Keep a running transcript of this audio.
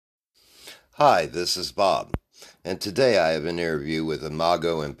Hi, this is Bob, and today I have an interview with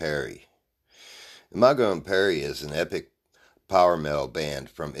Imago Imperii. Imago Imperii is an epic power metal band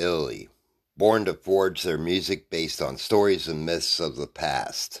from Italy, born to forge their music based on stories and myths of the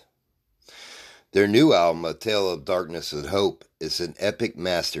past. Their new album, A Tale of Darkness and Hope, is an epic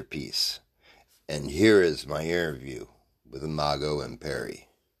masterpiece, and here is my interview with Imago Imperii.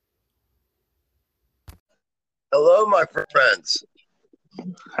 Hello, my friends.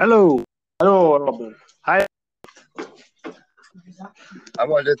 Hello. Hello, Robert. Hi. I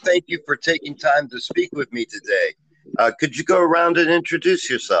wanted to thank you for taking time to speak with me today. Could you go around and introduce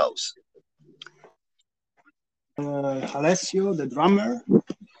yourselves? Alessio, the drummer,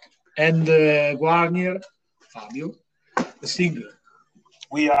 and Guarnier, Fabio, the singer.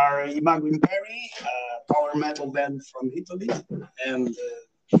 We are Imago Imperii, a power metal band from Italy, and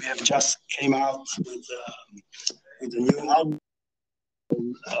we have just came out with a new album,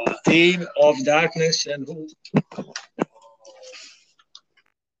 Tale of Darkness and Hope.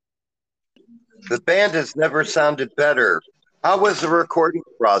 The band has never sounded better. How was the recording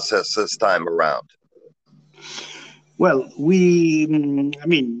process this time around? Well, the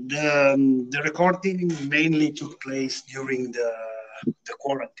recording mainly took place during the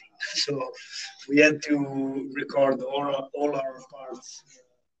quarantine, so we had to record all our parts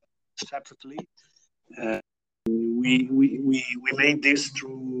separately. We made this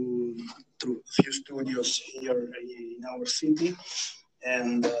through a few studios here in our city.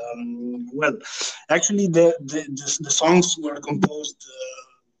 And actually, the songs were composed.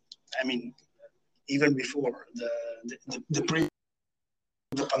 Even before the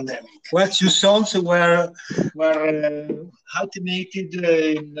pandemic. Well, two songs were ultimated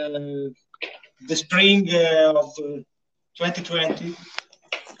in the spring of 2020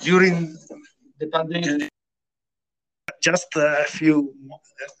 during the pandemic, just a few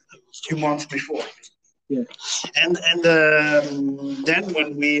months before. Yeah. And then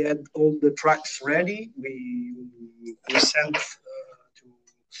when we had all the tracks ready, we sent to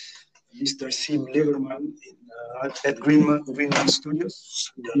Mr. Sim Lieberman at Greenman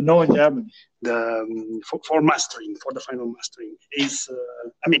Studios. In Germany. For mastering, for the final mastering. His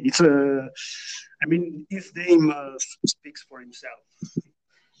name speaks for himself.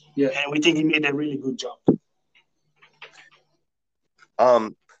 Yeah, and we think he made a really good job.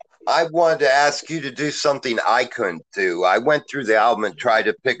 I wanted to ask you to do something I couldn't do. I went through the album and tried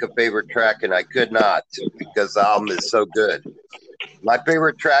to pick a favorite track, and I could not because the album is so good. My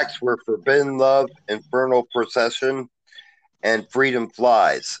favorite tracks were Forbidden Love, Infernal Procession, and Freedom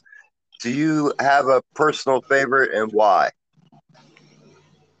Flies. Do you have a personal favorite and why?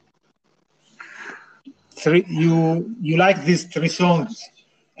 You like these three songs?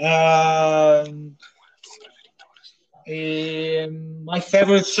 My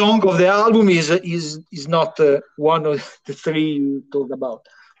favorite song of the album is not one of the three you talked about.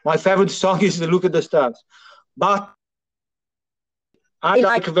 My favorite song is "Look at the Stars," but I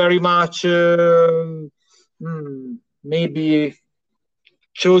like very much maybe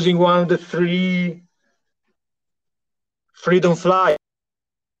choosing one of the three. Freedom Fly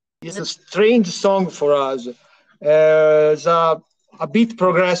is a strange song for us. It's a bit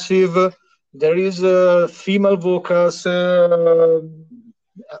progressive. There is female vocals, a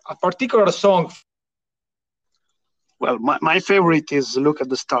particular song. Well, my favorite is "Look at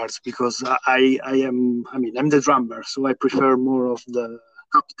the Stars" because I'm the drummer, so I prefer more of the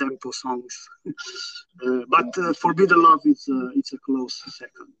up tempo songs. But "Forbidden Love" it's a close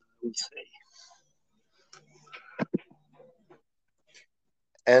second, I would say.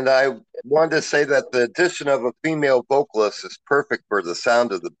 And I wanted to say that the addition of a female vocalist is perfect for the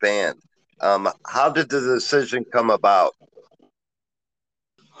sound of the band. How did the decision come about?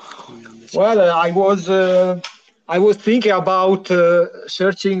 Well, I was thinking about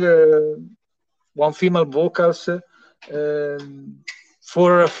searching one female vocals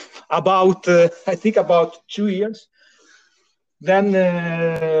for about I think about 2 years. Then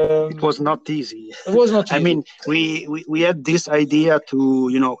it was not easy. It was not easy. I mean, we had this idea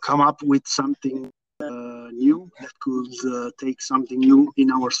to come up with something new that could take something new in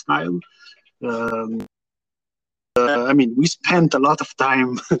our style. We spent a lot of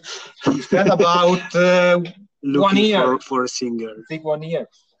time. We spent about 1 year for a singer. I think 1 year.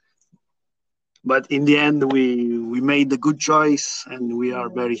 But in the end, we made the good choice, and we are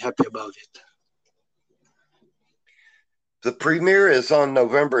very happy about it. The premiere is on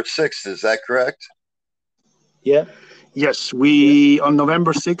November 6th, is that correct? Yeah. Yes, on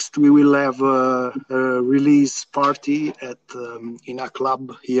November 6th, we will have a release party in a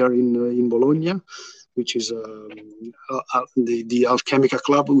club here in Bologna. which is the Alchemica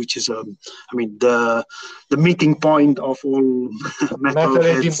Club, which is the meeting point of all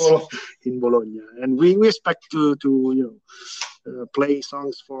metalheads in Bologna. And we expect to play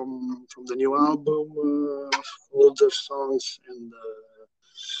songs from the new album, older songs, and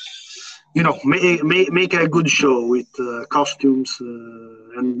make a good show with costumes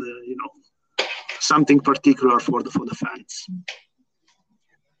and something particular for the fans.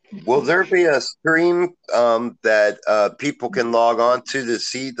 Will there be a stream that people can log on to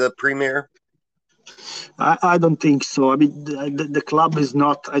see the premiere? I don't think so. I mean, the club is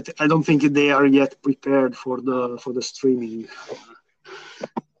not. I don't think they are yet prepared for the streaming.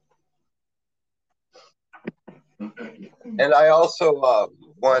 And I also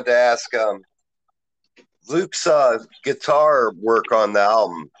wanted to ask, Luke's guitar work on the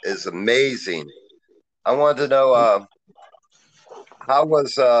album is amazing. I wanted to know how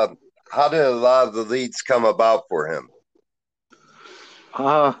did a lot of the leads come about for him?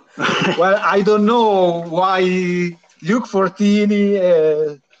 Well, I don't know why Luke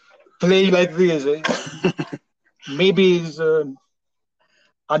Fortini play like this. Maybe it's a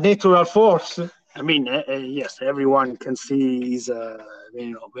natural force. I mean, yes, everyone can see he's a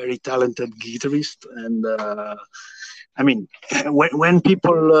very talented guitarist, and I mean, when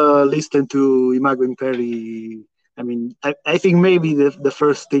people listen to Imago Imperii, I mean, I think maybe the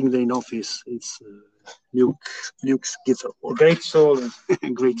first thing they notice is Luke's guitar. Great solos.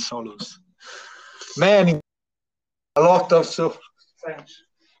 Great solos. Man, a lot of solos. Thanks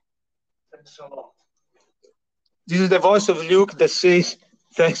a lot. This is the voice of Luke that says,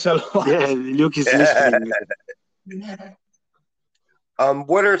 thanks a lot. Yeah, Luke is listening.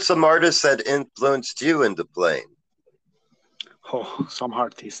 What are some artists that influenced you into playing? Oh, some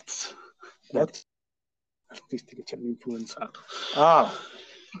artists. What? Artisti che ci hanno influenzato.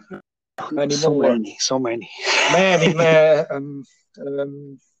 So many.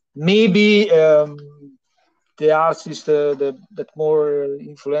 Maybe the artist that more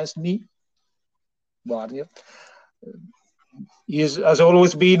influenced me, Guarnier, has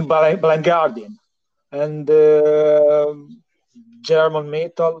always been Blind Guardian and German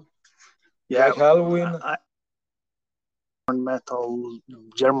metal, like Halloween.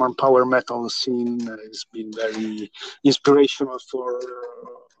 German power metal scene has been very inspirational for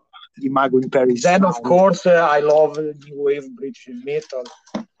Imago Imperii. Then, of course, I love new wave British metal,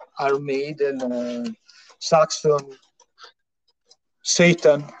 Iron Maiden, Saxon,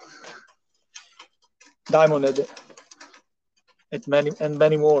 Satan, Diamond Head, and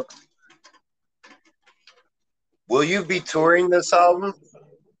many more. Will you be touring this album?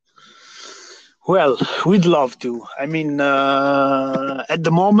 Well, we'd love to. I mean, at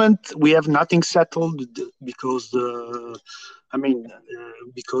the moment we have nothing settled because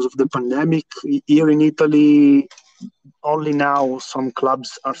because of the pandemic here in Italy. Only now some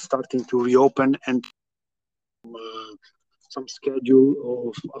clubs are starting to reopen and some schedule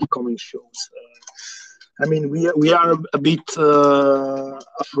of upcoming shows. I mean, we are a bit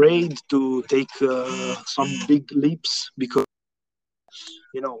afraid to take some big leaps because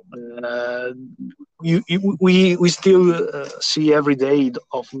we still see every day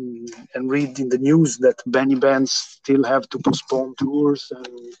and read in the news that many bands still have to postpone tours and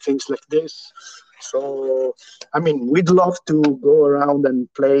things like this. So, I mean, we'd love to go around and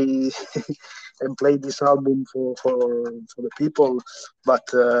play and play this album for the people, but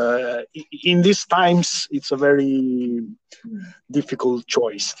in these times, it's a very difficult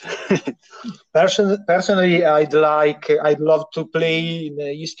choice. Personally, I'd love to play in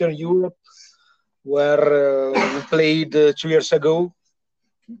Eastern Europe, where we played 2 years ago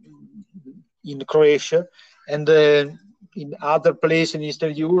in Croatia, and in other places in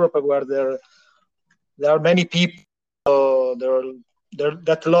Eastern Europe where there are many people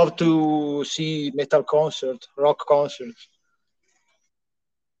that love to see metal concerts, rock concerts.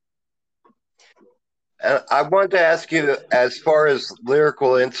 I wanted to ask you, as far as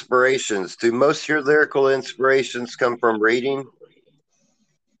lyrical inspirations, do most of your lyrical inspirations come from reading?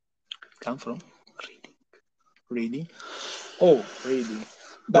 Come from reading? Oh, reading.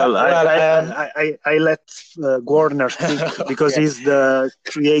 Well, I let Warner think because he's the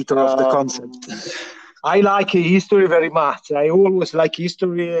creator of the concept. I like history very much. I always like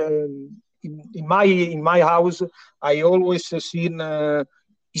history. In my house, I always seen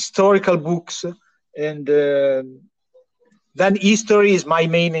historical books, and then history is my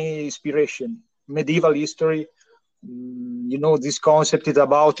main inspiration. Medieval history. This concept is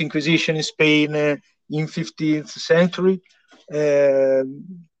about Inquisition in Spain in 15th century. Then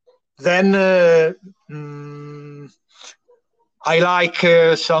I like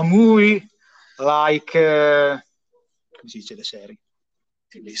some movie like come si dice le serie?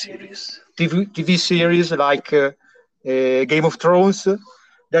 TV series like Game of Thrones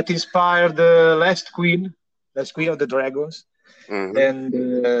that inspired the Last Queen of the Dragons, and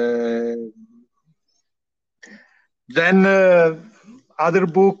then other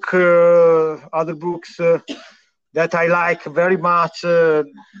books that I like very much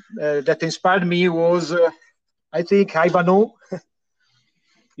that inspired me was I think Ivanhoe.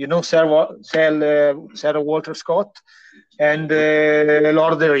 You know Sarah Walter Scott, and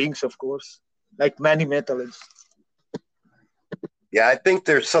Lord of the Rings, of course, like many metalists. Yeah, I think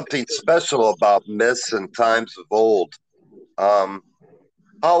there's something special about myths and times of old. How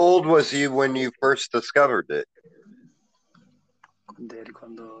old was you when you first discovered it?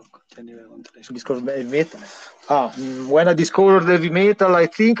 When I discovered heavy metal, I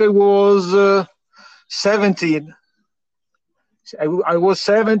think I was 17. I was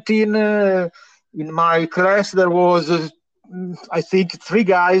 17. In my class, there was, I think, 3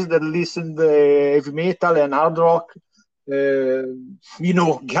 guys that listened to heavy metal and hard rock.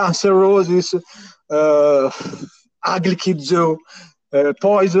 Guns N' Roses, Ugly Kid Joe,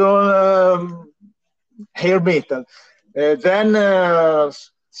 Poison, hair metal. Then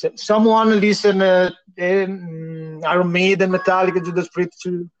someone listened Iron Maiden, Metallica, Judas Priest,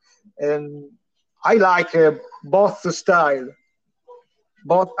 and I like both style,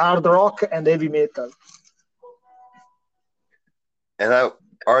 both hard rock and heavy metal. And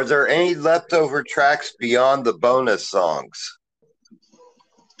are there any leftover tracks beyond the bonus songs?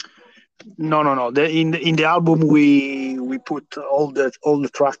 No. In the album we put all the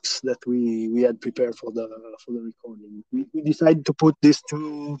tracks that we had prepared for the recording. We decided to put these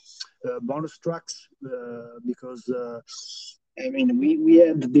 2 bonus tracks because we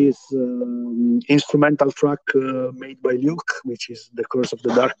had this instrumental track made by Luke, which is The Curse of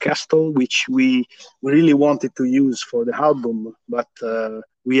the Dark Castle, which we really wanted to use for the album, but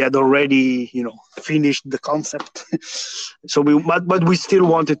we had already, finished the concept. So but we still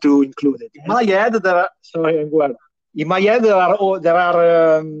wanted to include it. In my head, there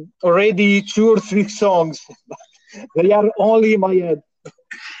are already 2 or 3 songs. They are only in my head.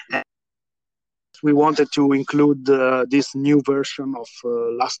 We wanted to include this new version of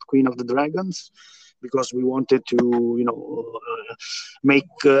Last Queen of the Dragons, because we wanted to, make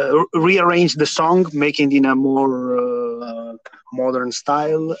rearrange the song, making it in a more modern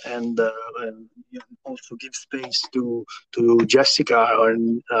style, and also give space to Jessica, our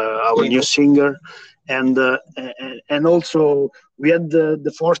new singer, and also we had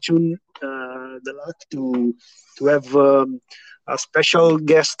the fortune, the luck to have a special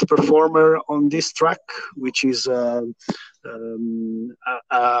guest performer on this track, which is a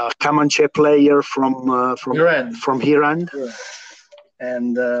Comanche player from Iran. Yeah.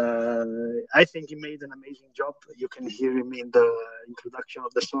 And I think he made an amazing job. You can hear him in the introduction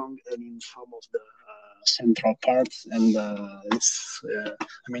of the song and in some of the central parts. And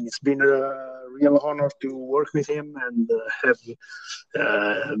it's been a real honor to work with him and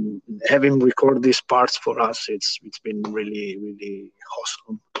have him record these parts for us. It's been really, really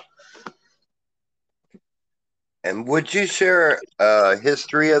awesome. And would you share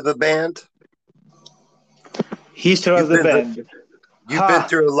history of the band? History of the band. You've been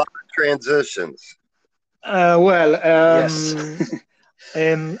through a lot of transitions. Yes.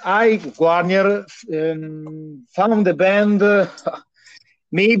 I, Guarnier, found the band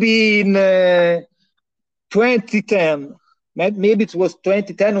maybe in 2010. Maybe it was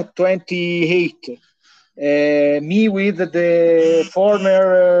 2010 or 2008. Me with the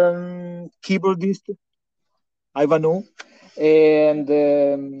former keyboardist, Ivanhoe, and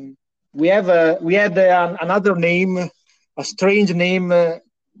we had another name, a strange name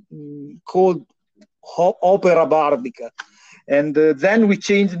called Opera Bardica, and then we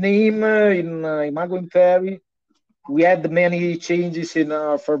changed name in Imago Imperii. We had many changes in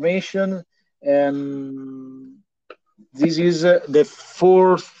our formation, and this is the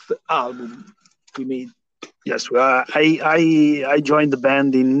 4th album we made. Yes, I joined the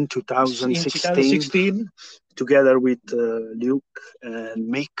band in 2016. Together with Luke and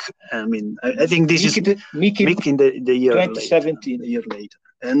Mick. I think this is Mick in the year 2017, later, a year later,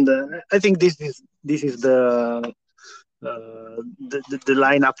 and I think this is the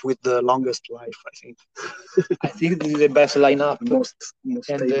lineup with the longest life. I think. I think this is the best lineup. Most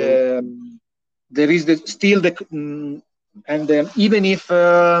and there is even if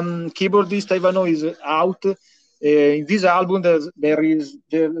keyboardist Ivanhoe is out, in this album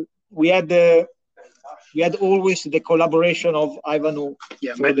we had always the collaboration of Ivanhoe.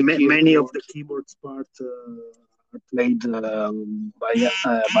 Yeah, many of the keyboards parts are played by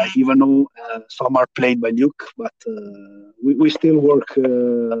Ivano. Some are played by Luke, but we still work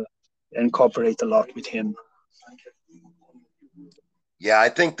and cooperate a lot with him. Yeah, I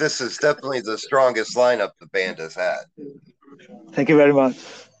think this is definitely the strongest lineup the band has had. Thank you very much.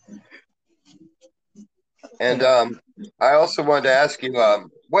 And I also wanted to ask you,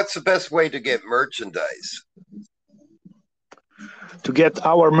 what's the best way to get merchandise? To get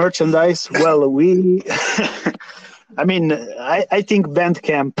our merchandise, well, I mean, I think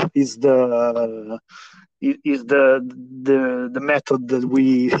Bandcamp is the method that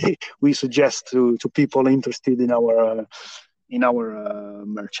we suggest to people interested in our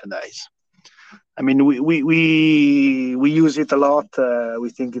merchandise. I mean, we use it a lot. We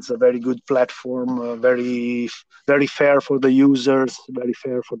think it's a very good platform, very fair for the users, very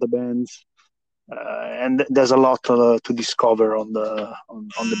fair for the bands, and there's a lot to discover on the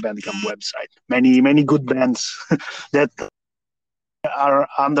Bandcamp website. Many good bands that are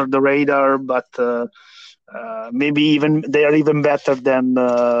under the radar, but maybe even they are even better than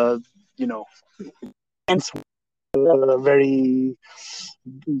bands very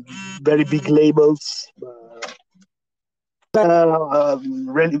big labels.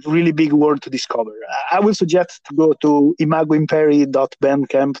 Really big world to discover. I will suggest to go to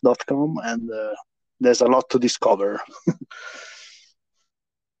imagoimperii.bandcamp.com, and there's a lot to discover.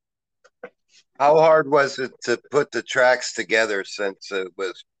 How hard was it to put the tracks together since it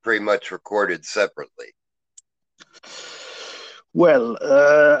was pretty much recorded separately? Well,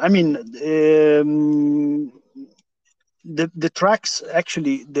 I mean, the tracks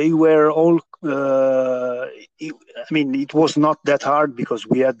actually they were all. I mean, it was not that hard because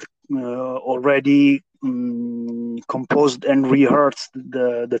we had already composed and rehearsed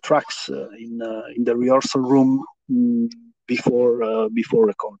the tracks in the rehearsal room before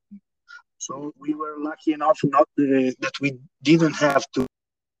recording. So we were lucky enough not that we didn't have to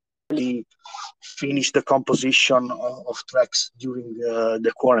really finish the composition of tracks during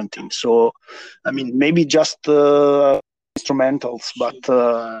the quarantine. So, I mean, maybe just instrumentals, but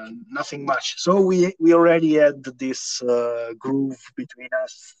nothing much. So we already had this groove between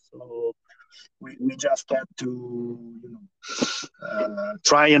us. So we just had to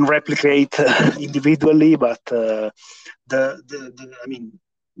try and replicate individually, but I mean,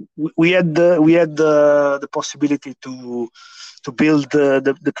 we had the possibility to build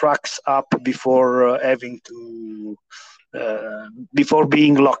the tracks up before having to before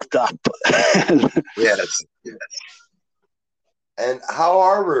being locked up. Yes. And how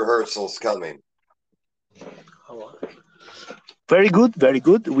are rehearsals coming? Very good, very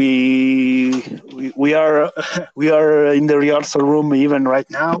good. We are we are in the rehearsal room even right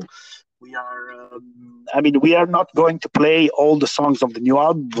now. We are. I mean, we are not going to play all the songs of the new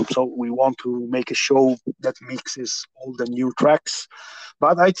album, so we want to make a show that mixes all the new tracks.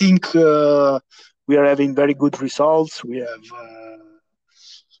 But I think we are having very good results. We have.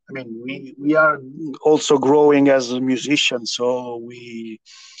 I mean, we are also growing as musicians, so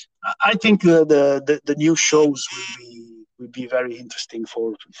I think the new shows will be very interesting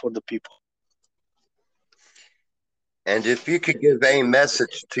for the people. And if you could give a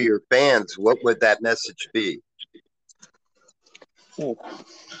message to your fans, what would that message be? Oh,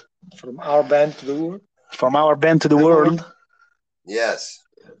 from our band to the world. From our band to the world. Yes.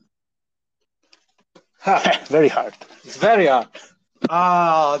 Very hard. It's very hard.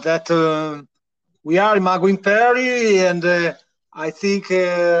 That we are Imago Imperii, and I think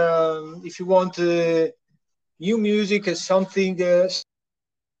if you want new music and something new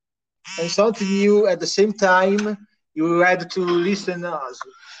at the same time, you had to listen to us.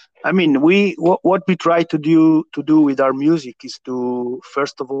 I mean, what we try to do with our music is to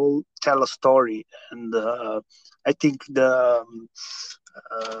first of all tell a story, and I think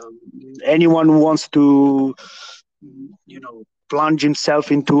anyone who wants to plunge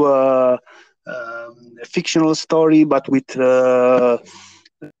himself into a fictional story, but with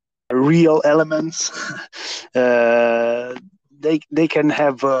real elements. They can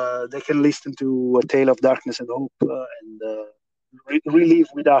listen to A Tale of Darkness and Hope and relive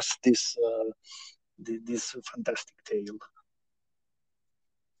with us this fantastic tale.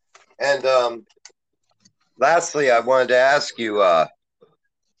 And lastly, I wanted to ask you,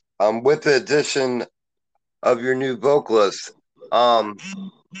 with the addition of your new vocalist,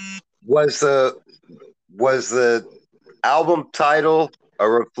 was the album title a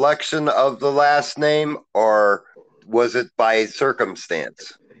reflection of the last name, or was it by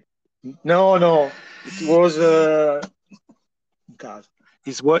circumstance? No, it was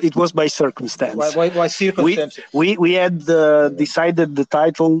It was by circumstance. Why circumstances? We had decided the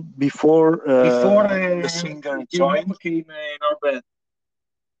title before the singer joined, came in our band.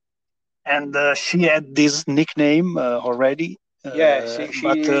 and she had this nickname already. She had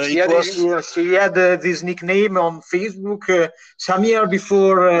this nickname on Facebook some year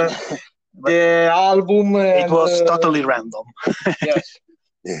before the album. It was totally random. Yes.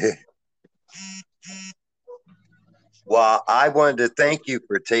 Well, I wanted to thank you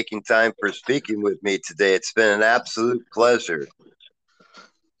for taking time for speaking with me today. It's been an absolute pleasure.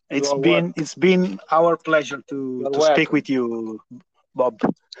 It's been our pleasure to speak with you, Bob.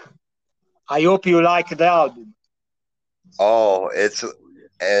 I hope you like the album. Oh, it's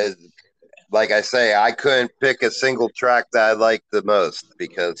as like I say, I couldn't pick a single track that I like the most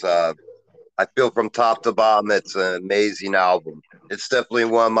because I feel from top to bottom it's an amazing album. It's definitely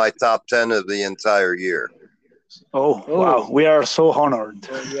one of my top 10 of the entire year. Oh, wow. We are so honored.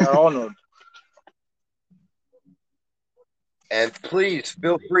 We are honored. And please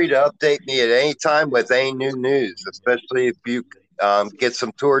feel free to update me at any time with any new news, especially if you get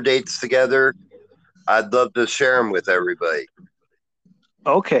some tour dates together. I'd love to share them with everybody.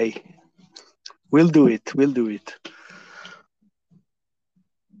 Okay. We'll do it.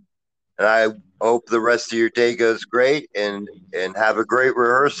 And I hope the rest of your day goes great and have a great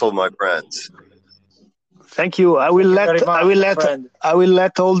rehearsal, my friends. Thank you. I will let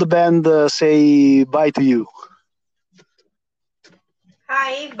all the band say bye to you.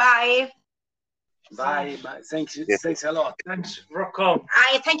 Hi, bye. Bye. Thanks a lot. Thanks for coming.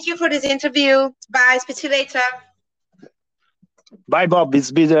 Thank you for this interview. Bye. Speak to you later. Bye, Bob.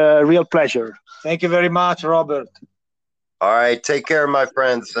 It's been a real pleasure. Thank you very much, Robert. All right. Take care, my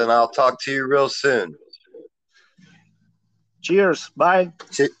friends, and I'll talk to you real soon. Cheers. Bye.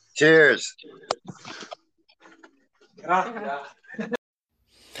 Cheers.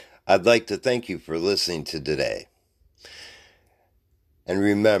 I'd like to thank you for listening to today. And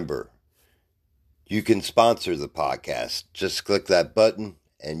remember, you can sponsor the podcast. Just click that button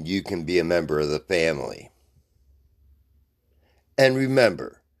and you can be a member of the family. And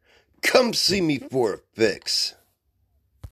remember, come see me for a fix.